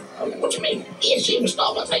funny. I'm like, what you mean? E.S.G was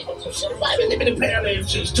Starbucks. Like, what the shit? I've been living in parallel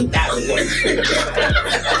since 2001.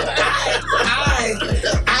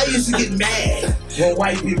 I used to get mad when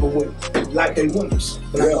white people would like their women's.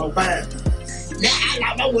 But I don't find them. Now I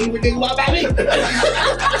like my women with this one about me.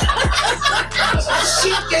 She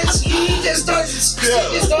just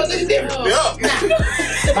started looking different. Yeah.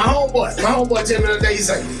 My homeboy tell me the other day, he's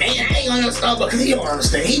like, man, I ain't gonna Starbucks because he don't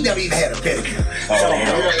understand. He never even had a pedicure. So I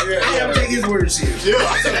never take his word serious. Yeah.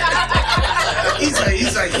 He's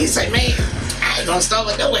like, man, I ain't gonna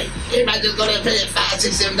Starbucks no way. Everybody just go there and pay $5,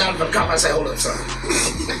 $6, $7 for a cup. I say, hold up, son.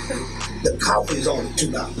 The coffee is only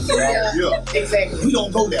 $2. Yeah, exactly. We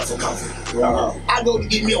don't go there for coffee. I go to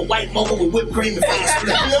get me a white mocha with whipped cream and 5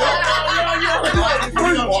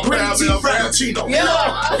 green tea frappuccino.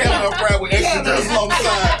 Fried with extra dressing on the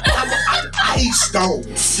side. I eat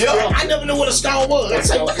scones. Yeah. I never knew what a scone was. I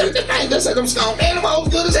said, what the thing? They said them scones. Man, them all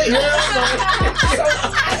good as hell. So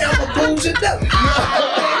I am a bougie devil.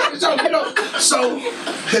 So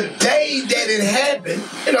the day that it happened,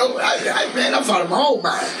 you know, I thought of my own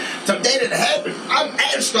mind. So the day that it happened, I'm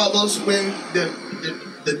at Starbucks when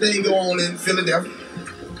the thing go on in Philadelphia.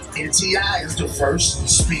 And T.I. is the first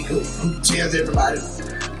speaker who tells everybody,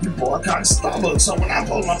 you boycott Starbucks. So when I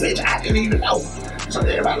post my page, I didn't even know. So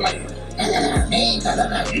everybody like, man,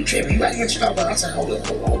 you tripping, you gotta get Starbucks. I said, hold up.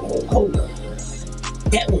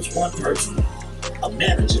 That was one person, a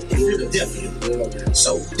manager in Philadelphia.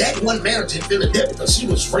 So that one manager in Philadelphia, because she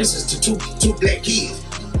was racist to two black kids,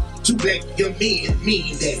 2 black young men,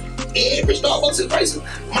 mean that every Starbucks is racist.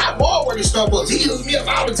 My boy works at Starbucks. He uses me up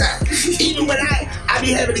all the time. Even when I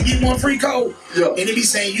be having to get one free code, and they be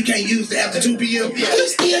saying you can't use it after 2 p.m. He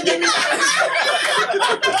still get me.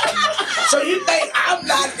 So you think I'm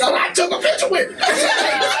not? I took a picture with it. I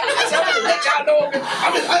said, I'm gonna let y'all know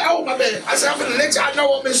oh my bad. I said I'm gonna let y'all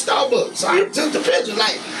know I'm in Starbucks. So I took the picture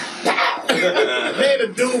like. Man, the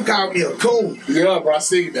dude called me a coon. Yeah, bro, I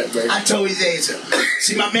seen that, man. I told his ass,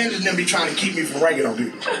 see, my manager never be trying to keep me from ranking on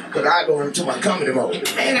people. Because I go into my comedy mode.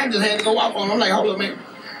 Man, I just had to go off on him. I'm like, hold up, man.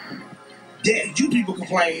 Dad, you people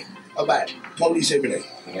complain about police every day.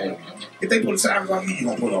 If they put a sirens on you, you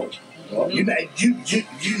gonna pull over. You know, you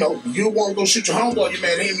don't want to go shoot your homeboy. You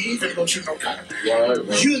mad at him? You ain't finna go shoot no cop.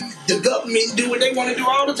 The government do what they want to do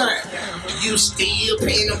all the time. You still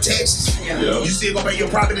paying them taxes. You still gonna pay your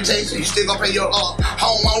property taxes. You still gonna pay your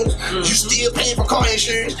homeowners. You still paying for car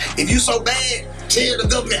insurance. If you so bad, tell the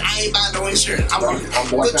government I ain't buying no insurance.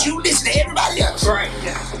 But you listen to everybody else. Right.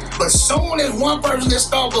 But soon as one person at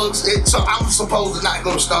Starbucks, so I'm supposed to not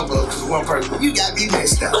go to Starbucks because one person. You got me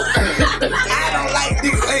messed up. I don't like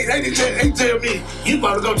niggas. Hey, they tell me you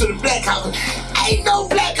about to go to the black coffee. Ain't no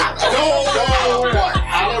black coffee. No, I don't know one.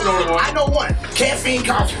 I know one. Caffeine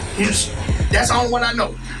coffee. That's the only one I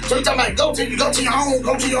know. So you talking about go to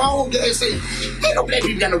your own gas station. Ain't no black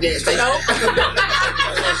people got no gas station.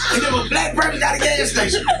 If a black person got a gas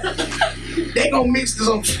station, they gonna mix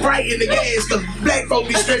some Sprite in the gas because black folk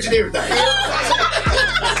be stretching everything.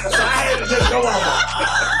 So I had to just go on.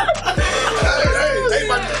 Hey,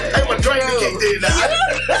 my drink kicked in now.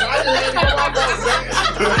 So I just had to go on, man.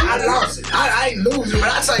 I lost it. I ain't losing, but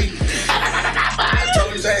I say, I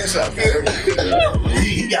told his ass up.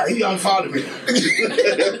 He unfollowed me.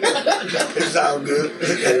 It's all good.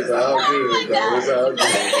 It's all good, bro. It's all good.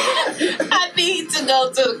 I need to go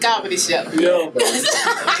to the comedy show. Yeah, bro. I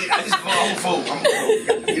just go home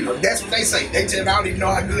folk. That's what they say. They tell me I don't even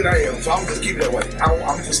know how good I am, so I'm just keep it that way.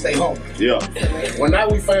 I'm just stay home. Yeah. Well, now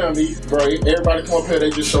we family, bro. Everybody come up here.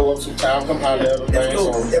 They just show up sometime. Come holler at us, man.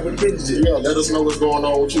 So, let us know what's going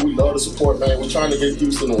on with you. We love the support, man. We're trying to get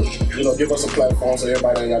Houston to, give us a platform so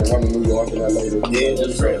everybody ain't got to run to New York and LA. Yeah,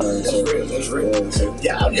 that's real. That's real.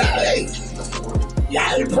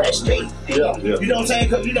 Y'all impressed me. You know what I'm saying?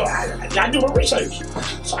 Because, I do my research.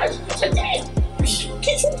 So I said, damn,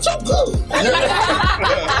 kids are so good. I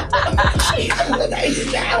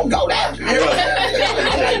don't go there. I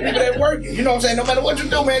like people that working. You know what I'm saying? No matter what you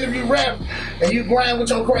do, man, if you rap and you grind with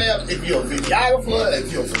your craft, if you're a videographer,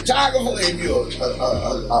 if you're a photographer, if you're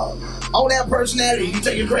on that personality, you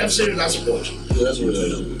take your craft serious, I support you. Yeah, that's what it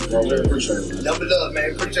is. I really appreciate it. Number love,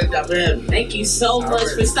 man. Appreciate y'all for having me. Thank you so much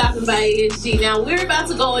for stopping by E.S.G. Now, we're about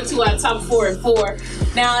to go into our top 4 and 4.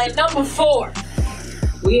 Now, at number 4,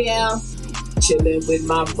 we have chilling with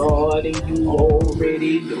my broad, and you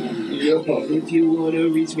already know. If you want to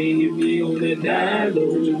reach me, hit me on the dial.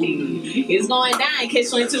 It's going down.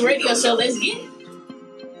 Catch XXII Radio Show. Let's get it.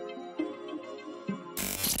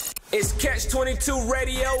 It's Catch XXII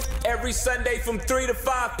Radio every Sunday from 3 to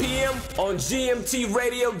 5 p.m. on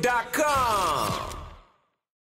GMTradio.com.